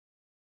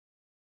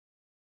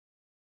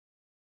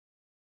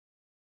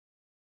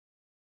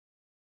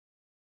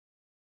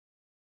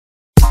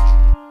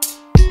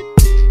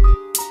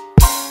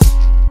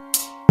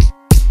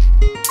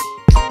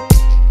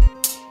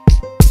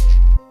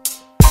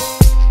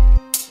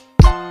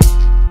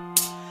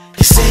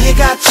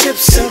got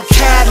chips and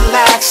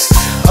Cadillacs,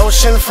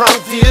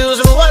 oceanfront views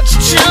and what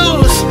you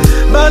choose.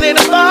 Money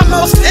to buy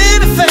most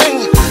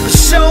anything, but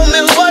show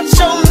me what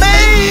you're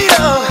made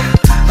of.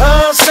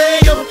 Oh, say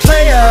you're a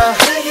player,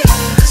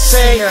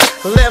 say you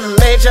live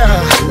major,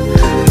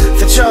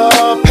 that you're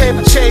a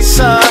paper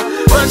chaser,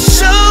 but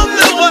show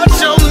me what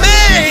you're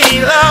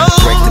made of.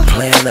 Break the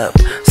plan up,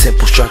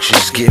 simple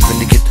structures given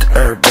to get the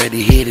herb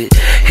ready, hit it.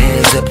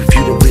 Hands up if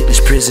you done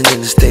witness prison in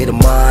the state of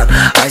mind.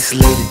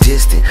 Isolated,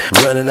 distant,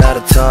 running out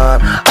of time.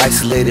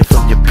 Isolated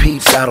from your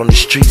peeps, out on the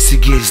streets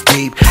it gets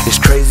deep. It's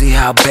crazy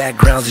how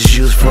backgrounds is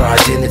used for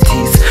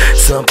identities.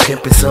 Some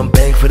pimping, some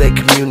bang for their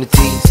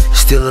communities.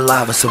 Still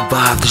alive and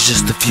survive, there's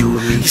just a few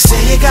of me. You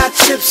say you got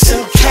chips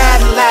and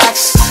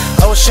Cadillacs,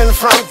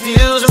 oceanfront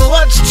views and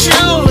what you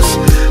choose.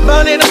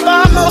 Money to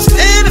buy most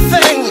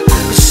anything,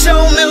 but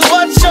show me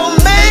what you're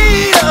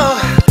made of.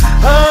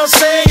 Oh,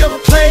 say you're a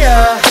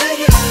player,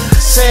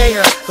 say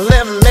you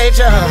live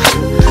major,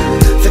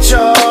 that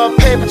you're a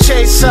paper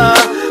chaser,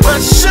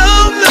 but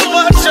show me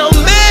what you're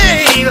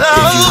made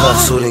of. If you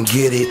hustle and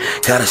get it,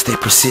 gotta stay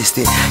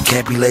persistent.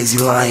 Can't be lazy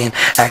lying,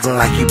 acting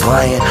like you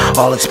buying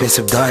all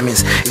expensive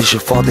diamonds. It's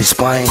your fault they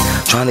spying,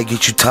 trying to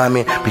get you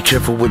timing. Be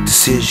careful with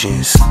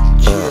decisions,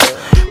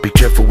 be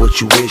careful what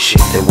you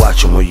wishing. They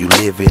watching where you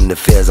living, the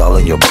feds all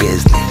in your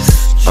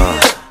business.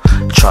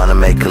 Trying to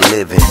make a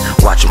living,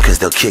 watch them cause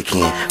they'll kick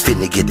in,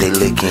 finna get they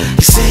licking.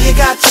 You say you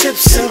got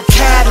chips and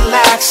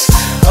Cadillacs,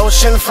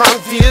 oceanfront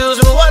views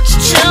and what you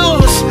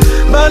choose.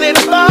 Money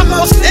to buy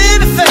most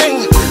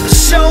anything, but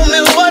show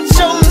me what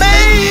you're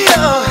made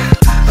of.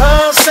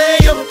 Oh, say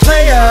you're a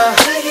player,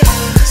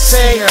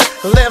 say you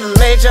live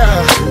major,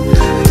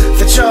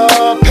 that you're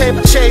a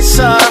paper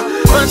chaser,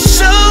 but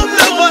show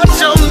me what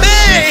you're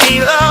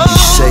made of. You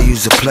say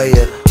you's a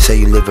player, say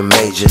you living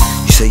major,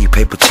 you say you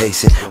paper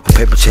chasing, well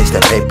paper chase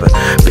that paper.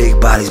 Big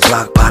bodies,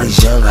 block bodies,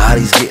 young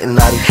hotties getting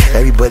naughty,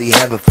 everybody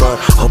having fun,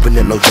 hoping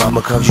that no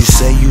drama comes. You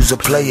say you's a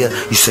player,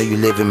 you say you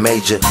living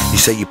major, you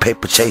say you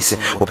paper chasing,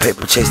 well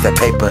paper chase that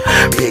paper.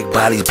 Big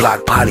bodies,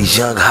 block bodies,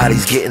 young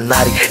hotties getting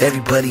naughty,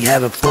 everybody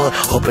having fun,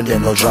 hoping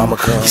that no drama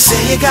comes. You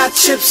say you got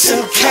chips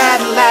and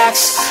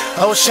Cadillacs,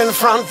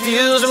 oceanfront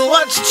views and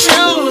what you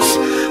choose.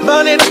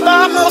 Money to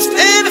buy most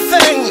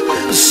anything,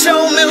 but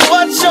show me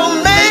what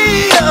you're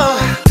made of.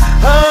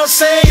 Oh,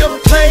 say you're a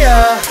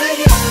player,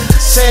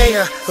 say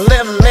you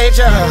live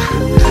major,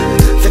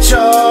 that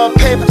you're a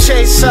paper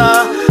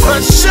chaser,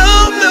 but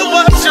show me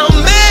what you're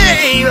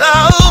made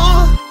of.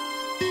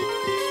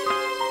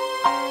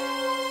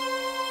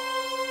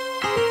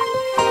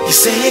 You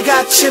say you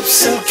got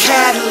chips and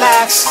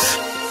Cadillacs,